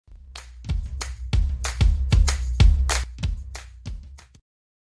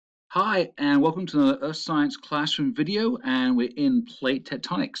Hi, and welcome to the Earth Science Classroom video, and we're in plate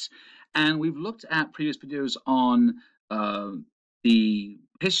tectonics. And we've looked at previous videos on uh, the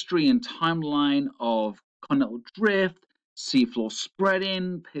history and timeline of continental drift, seafloor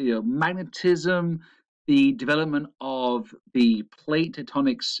spreading, paleomagnetism, the development of the plate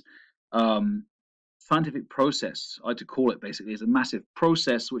tectonics um, scientific process. I like to call it basically is a massive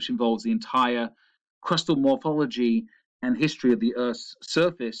process which involves the entire crustal morphology and history of the Earth's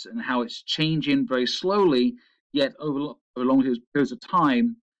surface and how it's changing very slowly, yet over long periods of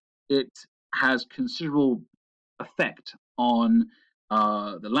time, it has considerable effect on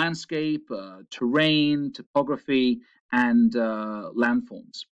the landscape, terrain, topography, and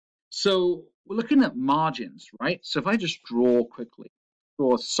landforms. So we're looking at margins, right? So if I just draw quickly,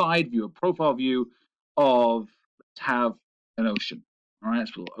 draw a side view, a profile view of, let's have an ocean. All right,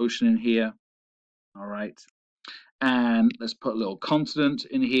 let's put a little ocean in here. All right. And let's put a little continent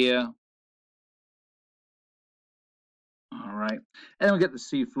in here. All right. And we'll get the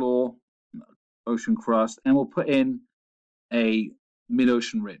seafloor, ocean crust, and we'll put in a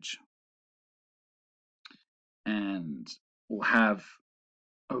mid-ocean ridge. And we'll have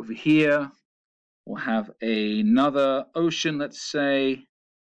over here, we'll have another ocean, let's say,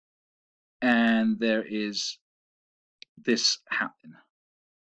 and there is this happening.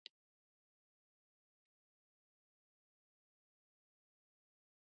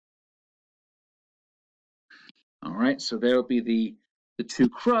 All right, so there will be the two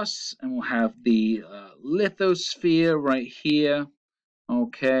crusts, and we'll have the lithosphere right here.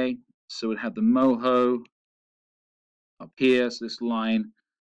 Okay, so we'd have the moho up here. So this line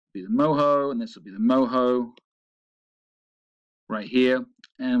will be the moho, and this will be the moho right here,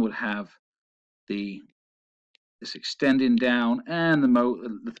 and we'll have this extending down, and the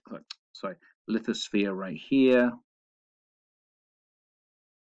lithosphere right here.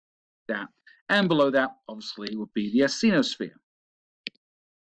 That, and below that, obviously, would be the asthenosphere.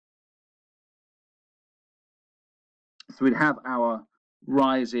 So we'd have our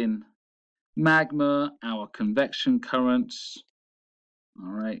rising magma, our convection currents,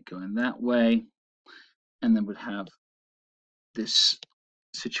 all right, going that way, and then we'd have this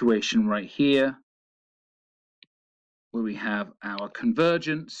situation right here where we have our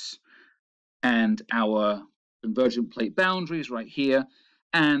convergence and our convergent plate boundaries right here.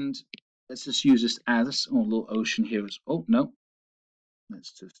 And let's just use this as a little ocean here. Oh, no.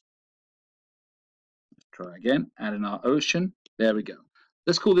 Let's just try again. Add in our ocean. There we go.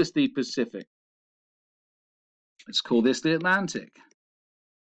 Let's call this the Pacific. Let's call this the Atlantic.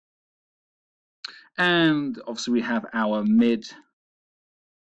 And obviously we have our mid-ocean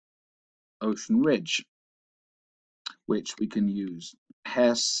ridge, which we can use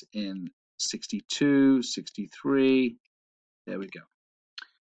TESC in 62, 63. There we go.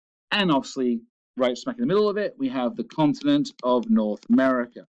 And obviously, right smack in the middle of it, we have the continent of North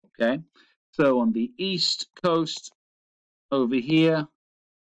America, okay? So on the east coast over here,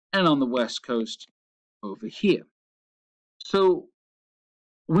 and on the west coast over here. So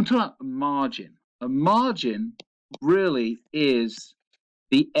we're talking about a margin. A margin really is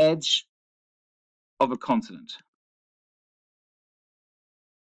the edge of a continent.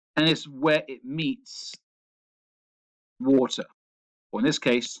 And it's where it meets water, or in this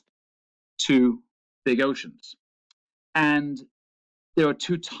case, two big oceans. And there are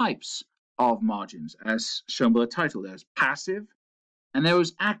two types of margins, as shown by the title. There's passive and there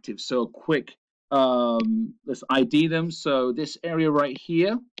is active. So quick, let's ID them. So this area right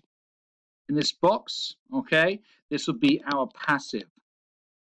here in this box, okay, this will be our passive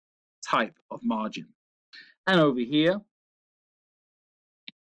type of margin. And over here,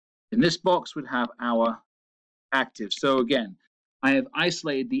 in this box, we'd have our active. So again, I have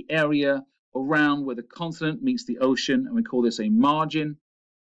isolated the area around where the continent meets the ocean, and we call this a margin.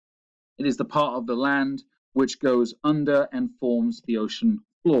 It is the part of the land which goes under and forms the ocean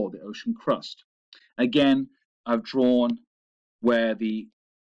floor, the ocean crust. Again, I've drawn where the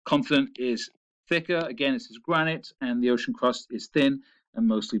continent is thicker. Again, this is granite, and the ocean crust is thin and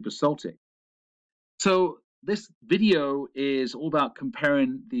mostly basaltic. So this video is all about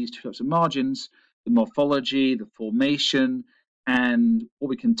comparing these two types of margins, the morphology, the formation, and what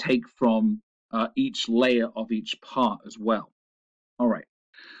we can take from each layer of each part as well. All right,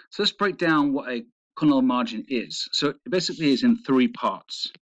 so let's break down what a continental margin is. So it basically is in three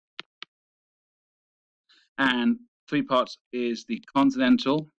parts. And three parts is the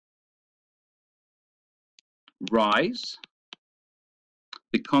continental rise,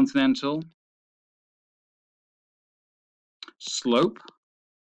 the continental slope,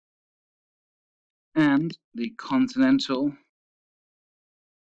 and the continental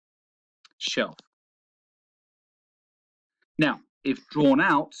shelf. Now, if drawn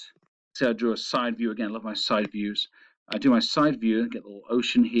out, say I drew a side view again. I love my side views. I do my side view, get a little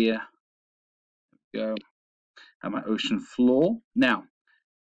ocean here. Go. Have my ocean floor. Now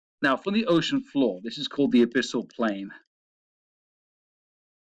from the ocean floor, this is called the abyssal plain.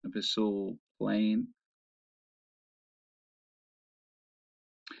 Abyssal plain.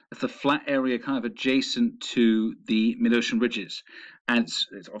 It's the flat area kind of adjacent to the mid-ocean ridges. And it's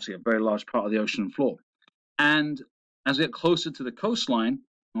obviously a very large part of the ocean floor. And as we get closer to the coastline,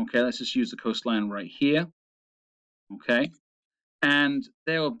 okay, let's just use the coastline right here. Okay. And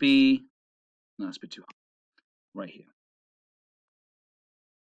there will be, no, it's a bit too high, right here.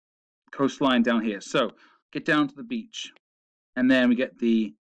 Coastline down here. So get down to the beach. And then we get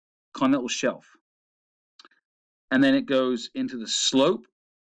the continental shelf. And then it goes into the slope.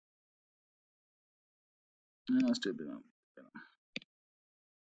 Let's do a bit better.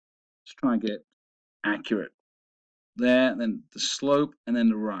 Let's try and get accurate. There, then the slope, and then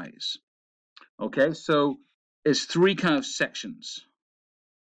the rise. Okay, so it's three kind of sections.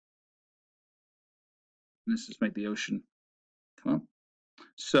 Let's just make the ocean come up.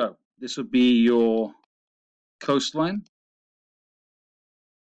 So this would be your coastline.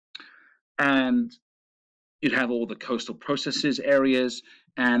 And you'd have all the coastal processes areas,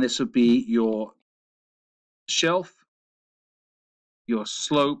 and this would be your shelf, your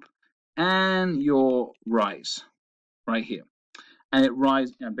slope, and your rise right here. And it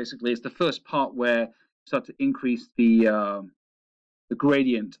rises, and basically it's the first part where you start to increase the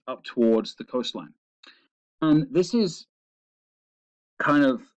gradient up towards the coastline. And this is kind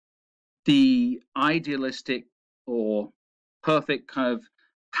of the idealistic or perfect kind of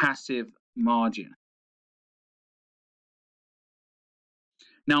passive margin.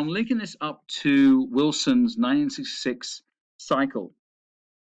 Now I'm linking this up to Wilson's 1966 cycle,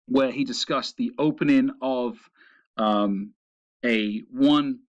 where he discussed the opening of one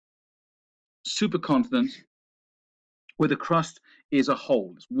supercontinent where the crust is a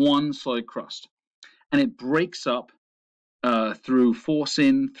hole. It's one solid crust, and it breaks up through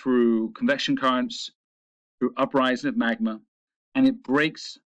forcing, through convection currents, through uprising of magma, and it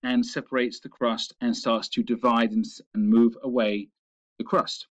breaks and separates the crust and starts to divide and move away the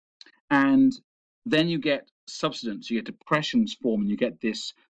crust. And then you get subsidence, you get depressions form, and you get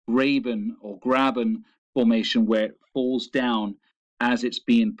this graben or graben formation where it falls down as it's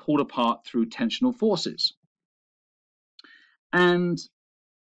being pulled apart through tensional forces. And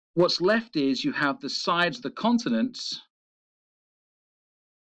what's left is you have the sides of the continents,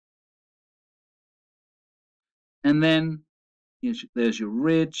 and then there's your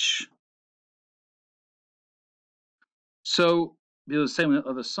ridge. So the same on the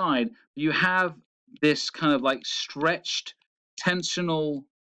other side, you have this kind of like stretched tensional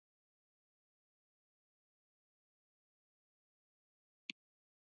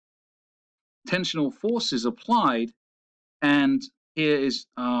forces applied, and here is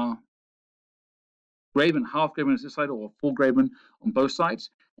graben, half graben on this side or full graben on both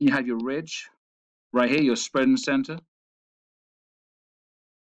sides. And you have your ridge right here, your spread in the center.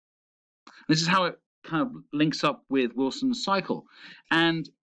 This is how it kind of links up with Wilson's cycle. And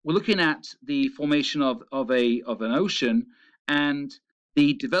we're looking at the formation of an ocean and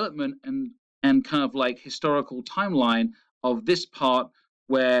the development and kind of like historical timeline of this part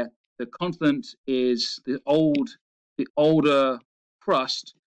where the continent is the older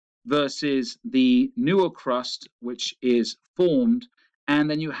crust versus the newer crust, which is formed. And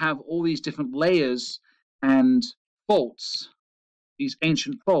then you have all these different layers and faults, these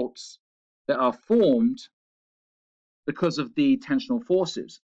ancient faults that are formed because of the tensional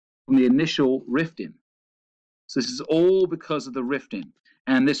forces from the initial rifting. So this is all because of the rifting.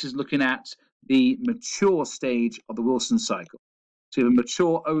 And this is looking at the mature stage of the Wilson cycle. So you have a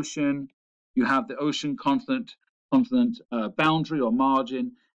mature ocean, you have the ocean continent boundary or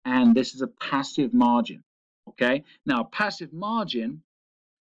margin, and this is a passive margin. Okay, now passive margin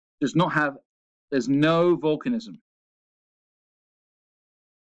does not have, there's no volcanism.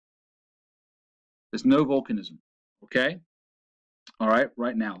 There's no volcanism. Okay, all right,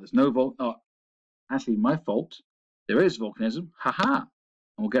 right now there's no actually my fault, there is volcanism, haha, and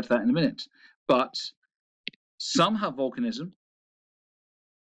we'll get to that in a minute. But some have volcanism,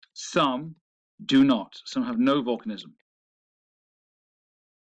 some do not. Some have no volcanism.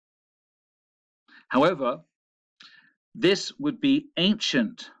 However, this would be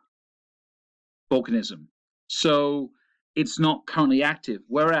ancient volcanism, so it's not currently active.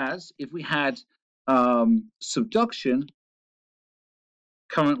 Whereas if we had subduction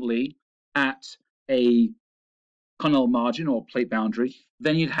currently at a continental margin or plate boundary,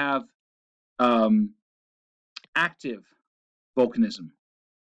 then you'd have active volcanism.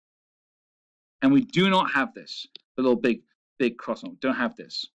 And we do not have this, the little big cross on. We don't have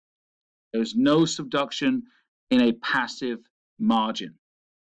this. There's no subduction in a passive margin.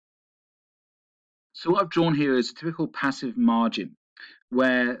 So what I've drawn here is a typical passive margin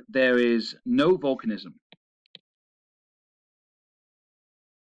where there is no volcanism.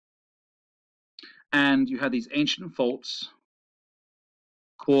 And you have these ancient faults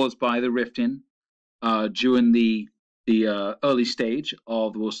caused by the rifting during the early stage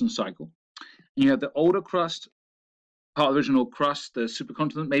of the Wilson cycle. And you have the older crust, part of the original crust, the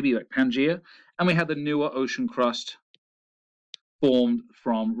supercontinent, maybe like Pangaea, and we have the newer ocean crust formed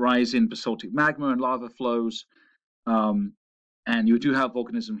from rising basaltic magma and lava flows. And you do have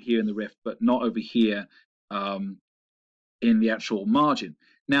volcanism here in the rift, but not over here in the actual margin.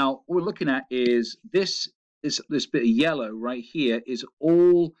 Now, what we're looking at is this bit of yellow right here is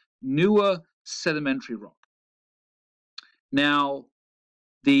all newer sedimentary rock. Now,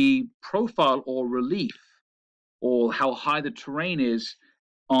 the profile or relief, or how high the terrain is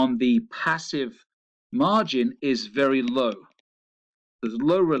on the passive margin, is very low. There's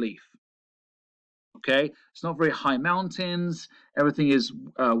low relief. Okay, it's not very high mountains. Everything is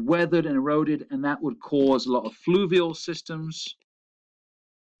weathered and eroded, and that would cause a lot of fluvial systems,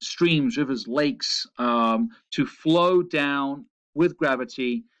 streams, rivers, lakes to flow down with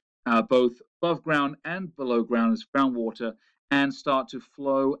gravity, both above ground and below ground as groundwater, and start to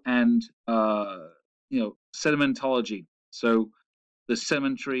flow and sedimentology. So the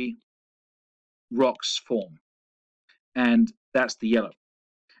sedimentary rocks form, and that's the yellow.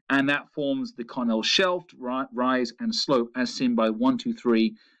 And that forms the continental shelf, rise, and slope, as seen by 1, 2,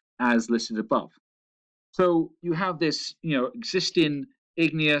 3, as listed above. So you have this, existing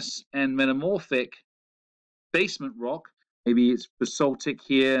igneous and metamorphic basement rock. Maybe it's basaltic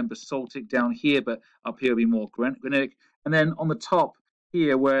here and basaltic down here, but up here will be more granitic. And then on the top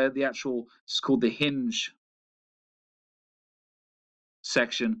here, where the actual, this is called the hinge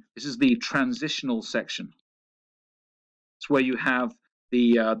section. This is the transitional section. It's where you have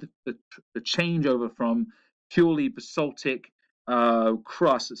the changeover from purely basaltic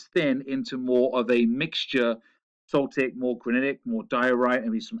crust that's thin into more of a mixture, basaltic, more granitic, more diorite,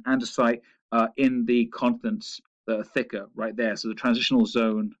 maybe some andesite in the continents that are thicker right there. So the transitional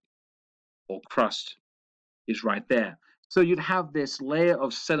zone or crust is right there. So you'd have this layer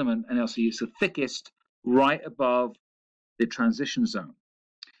of sediment, and also it's the thickest right above the transition zone.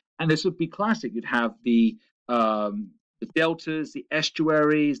 And this would be classic. You'd have the deltas, the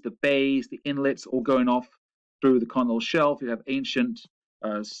estuaries, the bays, the inlets all going off through the continental shelf. You have ancient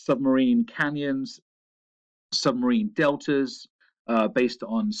submarine canyons, submarine deltas based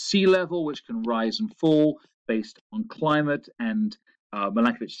on sea level, which can rise and fall based on climate and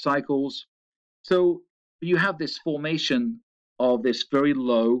Milankovitch cycles. So you have this formation of this very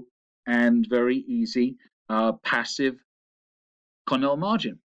low and very easy passive continental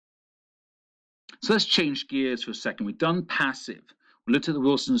margin. So let's change gears for a second. We've done passive. We looked at the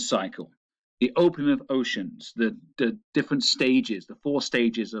Wilson cycle, the opening of oceans, the different stages, the 4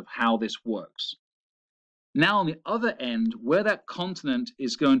 stages of how this works. Now on the other end, where that continent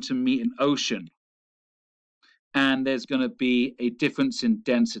is going to meet an ocean, and there's going to be a difference in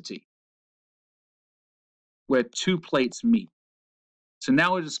density, where 2 plates meet. So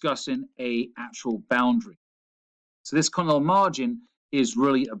now we're discussing an actual boundary. So this continental margin is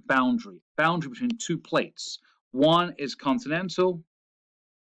really a boundary between 2 plates. One is continental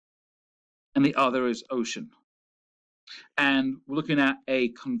and the other is ocean. And we're looking at a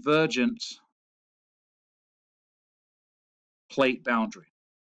convergent plate boundary.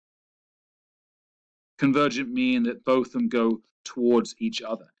 Convergent meaning that both of them go towards each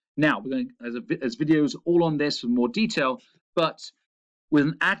other. Now, we're going to, as videos all on this with more detail, but with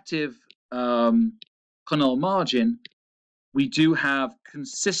an active continental margin, we do have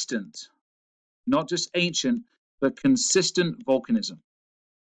consistent, not just ancient, but consistent volcanism.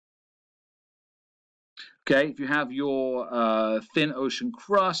 Okay, if you have your thin ocean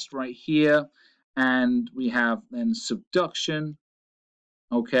crust right here, and we have then subduction,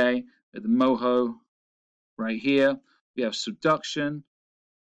 okay, at the moho right here, we have subduction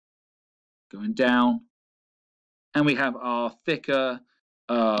going down, and we have our thicker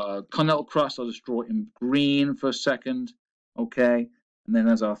continental crust. I'll just draw it in green for a second, okay, and then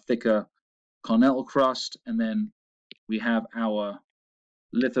there's our thicker continental crust, and then we have our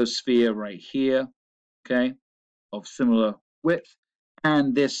lithosphere right here, okay, of similar width,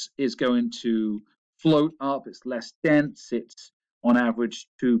 and this is going to float up. It's less dense. It's on average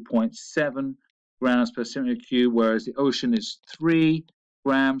 2.7 grams per centimeter cube, whereas the ocean is 3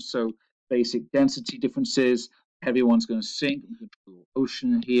 grams. So basic density differences. Heavy one's going to sink. We can put a little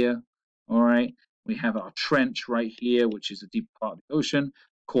ocean here. All right. We have our trench right here, which is the deep part of the ocean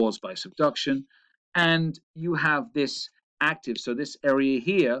caused by subduction. And you have this active. So this area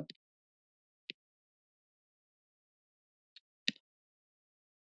here,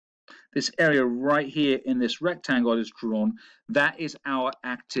 this area right here in this rectangle that is drawn, that is our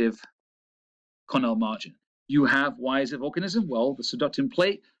active continental margin. You have, why is it volcanism? Well, the subducting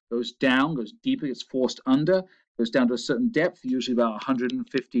plate goes down, goes deeper, gets forced under, goes down to a certain depth, usually about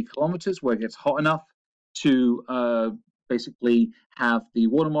 150 kilometers, where it gets hot enough to basically have the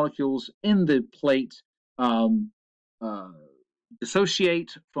water molecules in the plate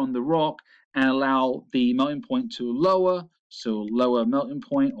dissociate from the rock and allow the melting point to lower, so lower melting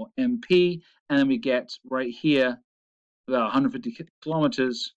point or MP, and then we get right here about 150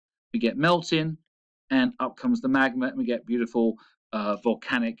 kilometers, we get melting, and up comes the magma, and we get beautiful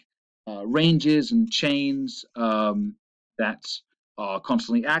volcanic ranges and chains that are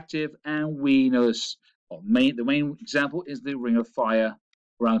constantly active. And we notice the main example is the ring of fire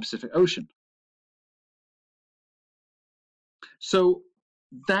around the Pacific Ocean. So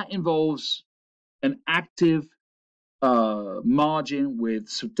that involves an active margin with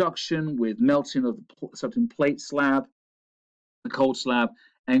subduction, with melting of the subducting plate slab, the cold slab,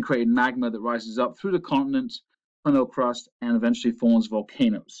 and creating magma that rises up through the continent, continental crust, and eventually forms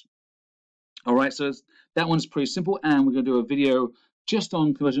volcanoes. All right, so that one's pretty simple, and we're going to do a video just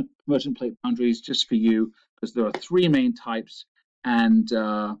on convergent plate boundaries just for you, because there are three main types, and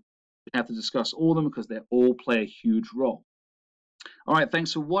we have to discuss all of them because they all play a huge role. All right,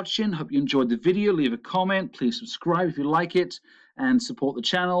 thanks for watching. Hope you enjoyed the video. Leave a comment. Please subscribe if you like it, and support the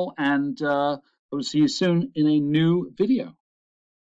channel. And hope to see you soon in a new video.